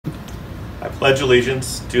I pledge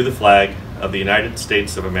allegiance to the flag of the United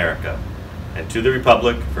States of America and to the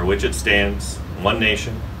republic for which it stands, one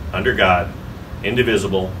nation, under God,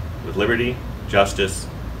 indivisible, with liberty, justice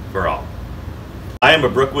for all. I am a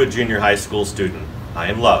Brookwood Junior High School student. I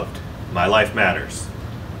am loved. My life matters.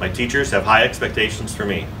 My teachers have high expectations for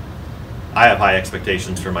me. I have high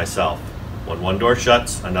expectations for myself. When one door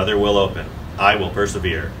shuts, another will open. I will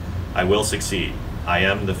persevere. I will succeed. I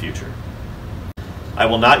am the future. I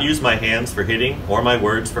will not use my hands for hitting or my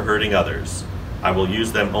words for hurting others. I will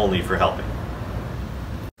use them only for helping.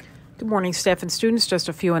 Good morning, staff and students. Just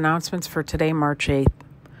a few announcements for today, March 8th.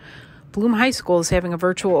 Bloom High School is having a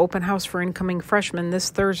virtual open house for incoming freshmen this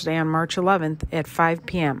Thursday on March 11th at 5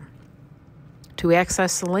 p.m. To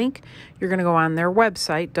access the link, you're going to go on their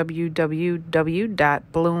website,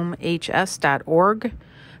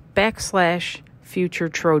 www.bloomhs.org/Future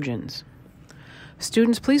Trojans.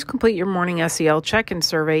 Students, please complete your morning SEL check-in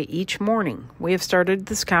survey each morning. We have started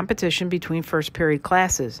this competition between first period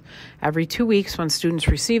classes. Every 2 weeks, when students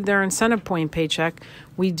receive their incentive point paycheck,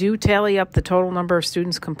 we do tally up the total number of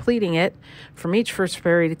students completing it from each first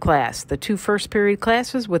period class. The 2 first period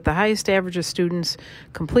classes with the highest average of students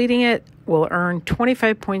completing it will earn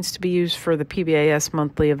 25 points to be used for the PBIS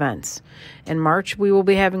monthly events. In March, we will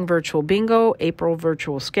be having virtual bingo, April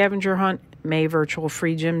virtual scavenger hunt, May virtual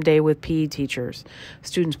free gym day with PE teachers.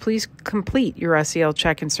 Students, please complete your SEL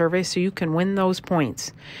check-in survey so you can win those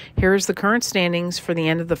points. Here's the current standings for the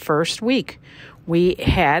end of the first week. We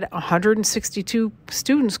had 162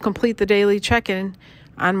 students complete the daily check-in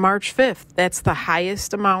on March 5th. That's the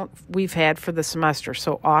highest amount we've had for the semester,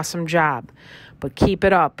 so awesome job. But keep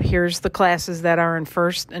it up. Here's the classes that are in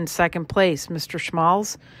first and second place. Mr.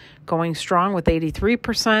 Schmalz going strong with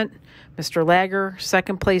 83%. Mr. Lager,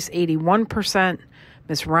 second place, 81%.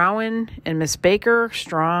 Miss Rowan and Miss Baker,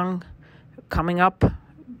 strong, coming up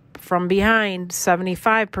from behind,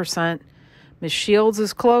 75%. Miss Shields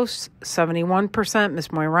is close, 71%. Miss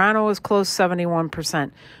Moirano is close,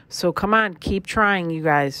 71%. So come on, keep trying, you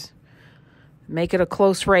guys. Make it a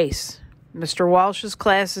close race. Mr. Walsh's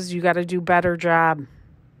classes, you got to do better job.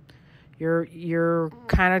 You're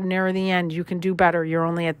kind of near the end. You can do better. You're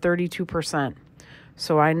only at 32%.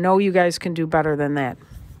 So I know you guys can do better than that.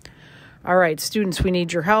 All right, students, we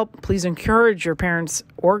need your help. Please encourage your parents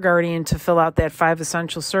or guardian to fill out that 5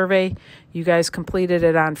 essential survey. You guys completed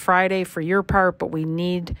it on Friday for your part, but we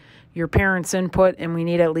need your parents' input, and we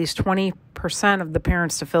need at least 20% of the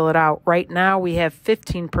parents to fill it out. Right now, we have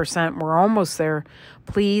 15%. We're almost there.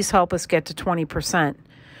 Please help us get to 20%.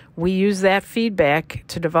 We use that feedback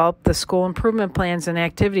to develop the school improvement plans and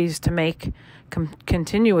activities to make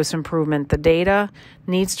continuous improvement. The data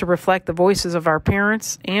needs to reflect the voices of our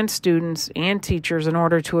parents and students and teachers in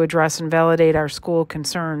order to address and validate our school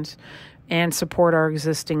concerns and support our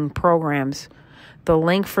existing programs. The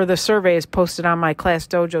link for the survey is posted on my Class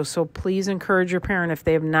Dojo, so please encourage your parent, if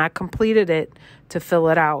they have not completed it, to fill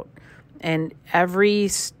it out. And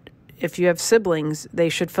if you have siblings, they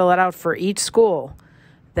should fill it out for each school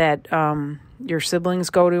that your siblings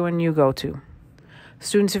go to and you go to.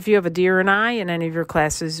 Students, if you have a deer and I in any of your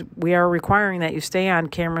classes, we are requiring that you stay on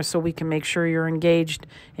camera so we can make sure you're engaged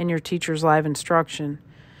in your teacher's live instruction.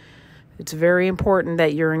 It's very important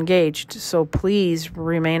that you're engaged, so please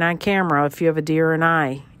remain on camera if you have a deer and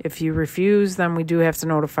I. If you refuse, then we do have to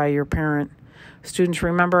notify your parent. Students,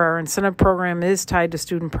 remember our incentive program is tied to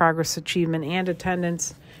student progress, achievement, and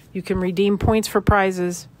attendance. You can redeem points for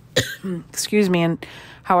prizes. And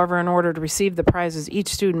however, in order to receive the prizes, each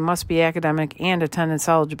student must be academic and attendance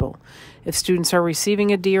eligible. If students are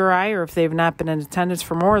receiving a DRI or if they've not been in attendance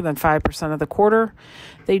for more than 5% of the quarter,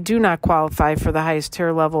 they do not qualify for the highest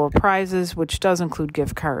tier level of prizes, which does include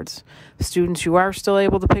gift cards. Students, you are still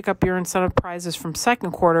able to pick up your incentive prizes from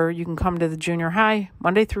second quarter. You can come to the junior high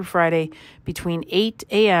Monday through Friday between 8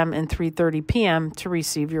 a.m. and 3:30 p.m. to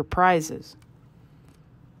receive your prizes.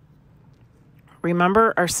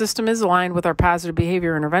 Remember, our system is aligned with our Positive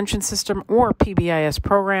Behavior Intervention System, or PBIS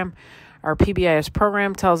program. Our PBIS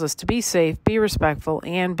program tells us to be safe, be respectful,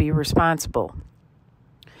 and be responsible.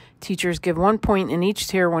 Teachers give 1 point in each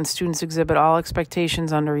tier when students exhibit all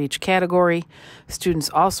expectations under each category. Students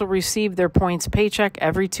also receive their points paycheck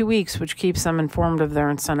every 2 weeks, which keeps them informed of their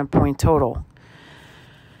incentive point total.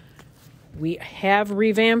 We have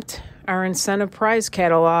revamped our incentive prize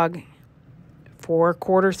catalog for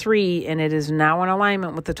quarter 3, and it is now in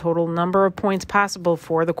alignment with the total number of points possible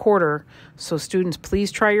for the quarter. So students,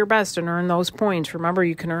 please try your best and earn those points. Remember,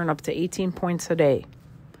 you can earn up to 18 points a day.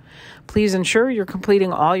 Please ensure you're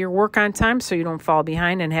completing all your work on time so you don't fall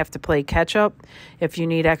behind and have to play catch up. If you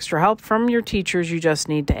need extra help from your teachers, you just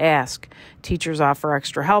need to ask. Teachers offer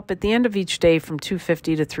extra help at the end of each day from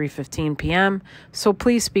 2:50 to 3:15 p.m., so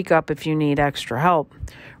please speak up if you need extra help.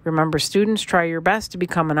 Remember, students, try your best to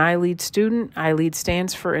become an iLead student. iLead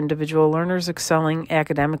stands for Individual Learners Excelling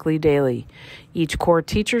Academically Daily. Each core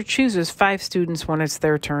teacher chooses 5 students when it's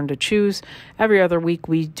their turn to choose. Every other week,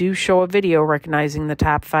 we do show a video recognizing the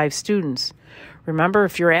top 5 students. Remember,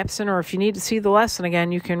 if you're absent or if you need to see the lesson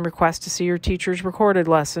again, you can request to see your teacher's recorded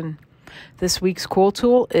lesson. This week's cool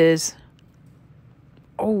tool is...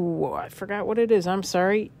 I forgot what it is. I'm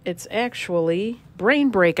sorry. It's actually brain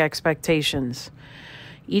break expectations.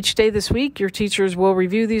 Each day this week, your teachers will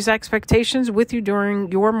review these expectations with you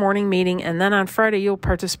during your morning meeting, and then on Friday, you'll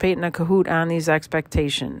participate in a Kahoot on these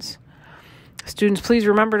expectations. Students, please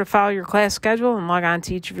remember to follow your class schedule and log on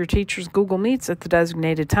to each of your teachers' Google Meets at the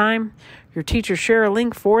designated time. Your teachers share a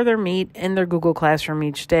link for their meet in their Google Classroom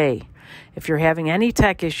each day. If you're having any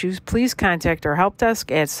tech issues, please contact our help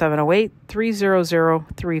desk at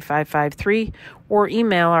 708-300-3553 or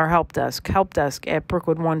email our helpdesk at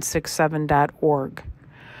brookwood167.org.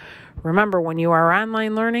 Remember, when you are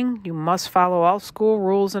online learning, you must follow all school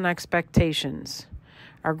rules and expectations.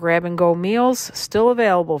 Our grab-and-go meals still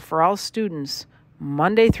available for all students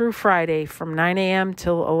Monday through Friday from 9 a.m.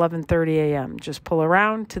 till 11:30 a.m. Just pull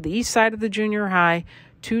around to the east side of the junior high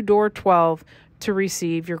to door 12 to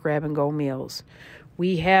receive your grab-and-go meals.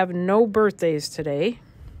 We have no birthdays today.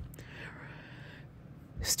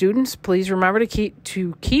 Students, please remember to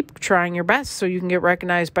keep trying your best so you can get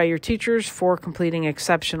recognized by your teachers for completing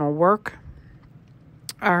exceptional work.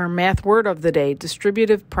 Our math word of the day,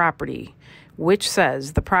 distributive property, which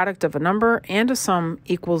says the product of a number and a sum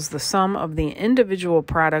equals the sum of the individual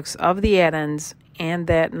products of the addends and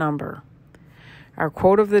that number. Our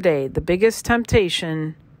quote of the day, the biggest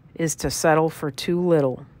temptation is to settle for too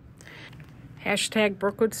little.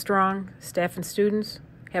 #Brookwood Strong. Staff and students,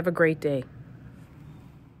 have a great day.